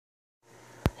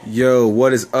Yo,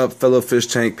 what is up, fellow fish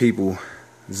tank people?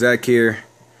 Zach here,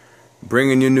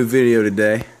 bringing you a new video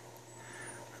today.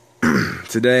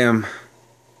 Today I'm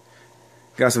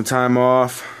got some time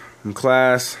off from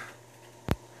class.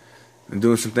 I'm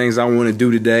doing some things I want to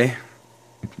do today.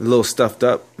 A little stuffed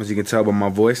up, as you can tell by my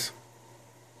voice.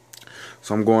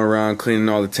 So I'm going around cleaning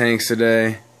all the tanks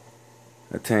today.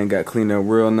 That tank got cleaned up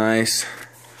real nice.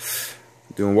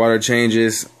 Doing water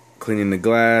changes, cleaning the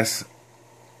glass.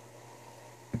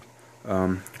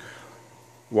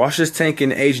 Watch this tank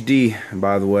in HD,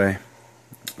 by the way.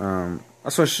 I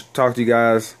just want to talk to you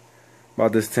guys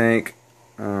about this tank.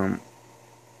 I've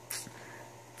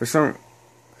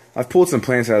pulled some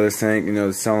plants out of this tank,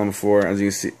 to sell them before. As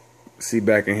you can see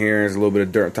back in here, there's a little bit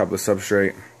of dirt on top of the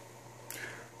substrate.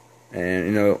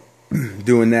 And,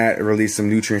 doing that, it released some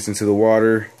nutrients into the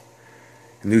water.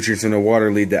 The nutrients in the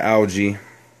water lead to algae.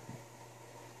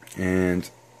 And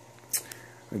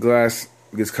the glass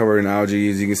gets covered in algae.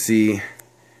 As you can see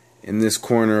in this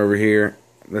corner over here,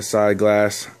 this side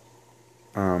glass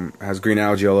has green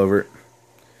algae all over it.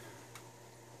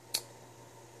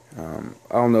 I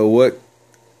don't know what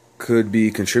could be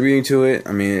contributing to it.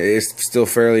 I mean, it's still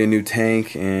fairly a new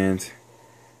tank and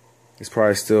it's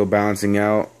probably still balancing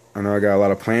out. I know I got a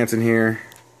lot of plants in here.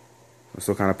 I'm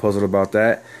still kind of puzzled about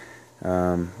that.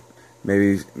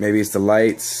 Maybe it's the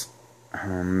lights.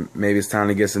 Maybe it's time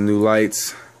to get some new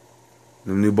lights,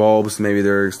 new bulbs. Maybe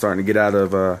they're starting to get out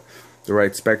of the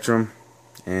right spectrum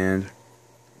and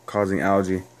causing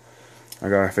algae. I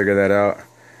gotta figure that out.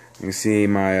 You can see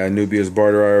my Nubius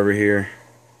barderi over here.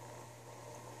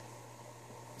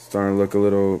 Starting to look a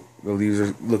little, the leaves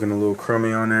are looking a little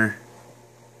crummy on there.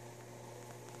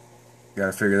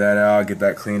 Gotta figure that out, get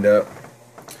that cleaned up.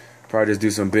 Probably just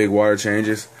do some big water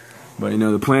changes. But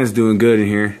the plant's doing good in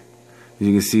here. As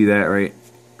you can see that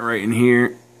right in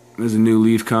here, there's a new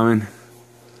leaf coming.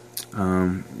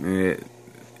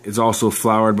 It's also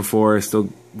flowered before. It's still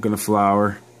gonna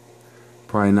flower.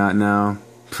 Probably not now,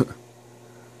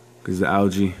 because the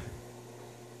algae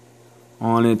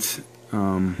on it.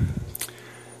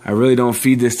 I really don't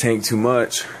feed this tank too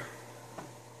much,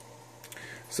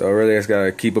 so really I just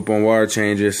gotta keep up on water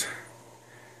changes.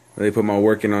 Really put my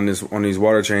work in on these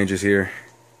water changes here.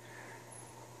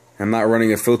 I'm not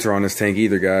running a filter on this tank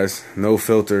either, guys. No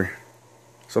filter.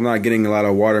 So I'm not getting a lot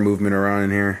of water movement around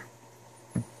in here.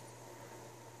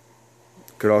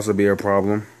 Could also be a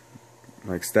problem,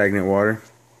 like stagnant water.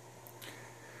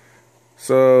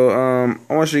 So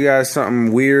I want to show you guys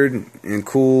something weird and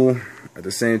cool at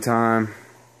the same time.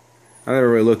 I never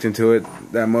really looked into it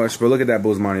that much, but look at that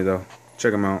Bosemani though.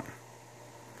 Check him out.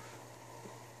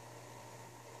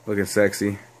 Looking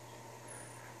sexy.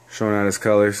 Showing out his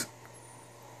colors.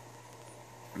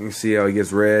 You can see how he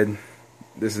gets red,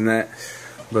 this and that.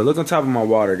 But look on top of my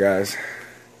water, guys.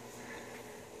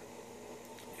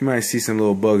 You might see some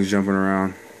little bugs jumping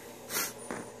around.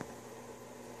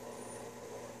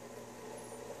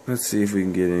 Let's see if we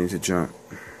can get any to jump.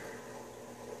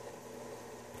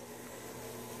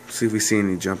 See if we see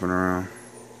any jumping around.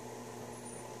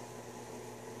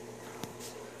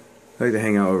 I like to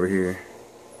hang out over here.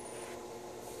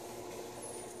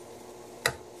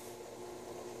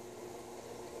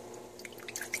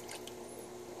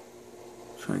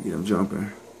 Trying to get them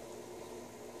jumping.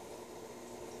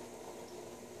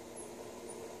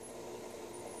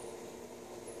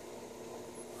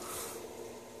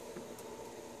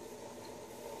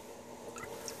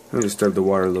 Let me disturb the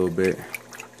water a little bit.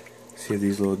 See if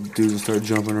these little dudes will start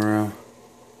jumping around.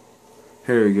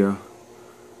 Here we go.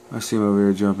 I see them over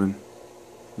here jumping.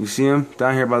 You see them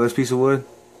down here by this piece of wood?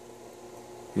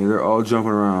 Yeah, they're all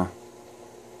jumping around.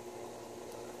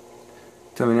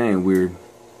 Tell me that ain't weird.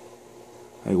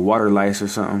 Like water lice or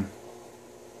something.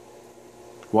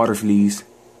 Water fleas.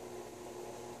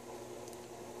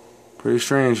 Pretty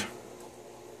strange.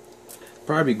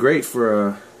 Probably be great for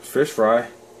a fish fry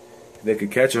if they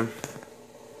could catch them.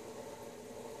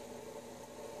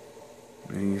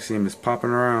 And you see them just popping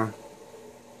around.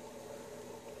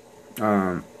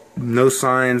 No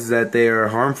signs that they are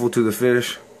harmful to the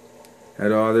fish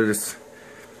at all. They're just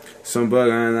some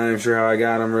bug. I'm not even sure how I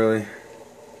got them really.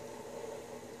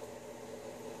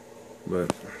 But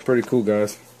pretty cool,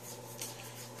 guys.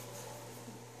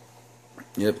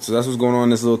 Yep, so that's what's going on in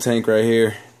this little tank right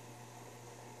here.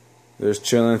 There's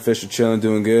chilling, fish are chilling,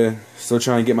 doing good. Still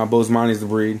trying to get my Bosemani's to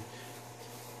breed.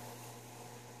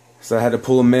 So I had to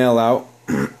pull a male out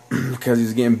because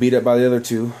he's getting beat up by the other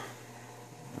two.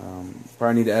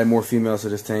 Probably need to add more females to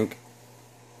this tank.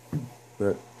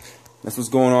 But that's what's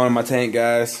going on in my tank,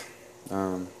 guys.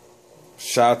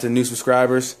 Shout out to new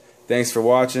subscribers. Thanks for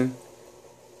watching.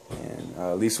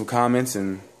 And leave some comments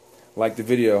and like the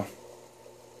video.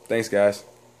 Thanks, guys.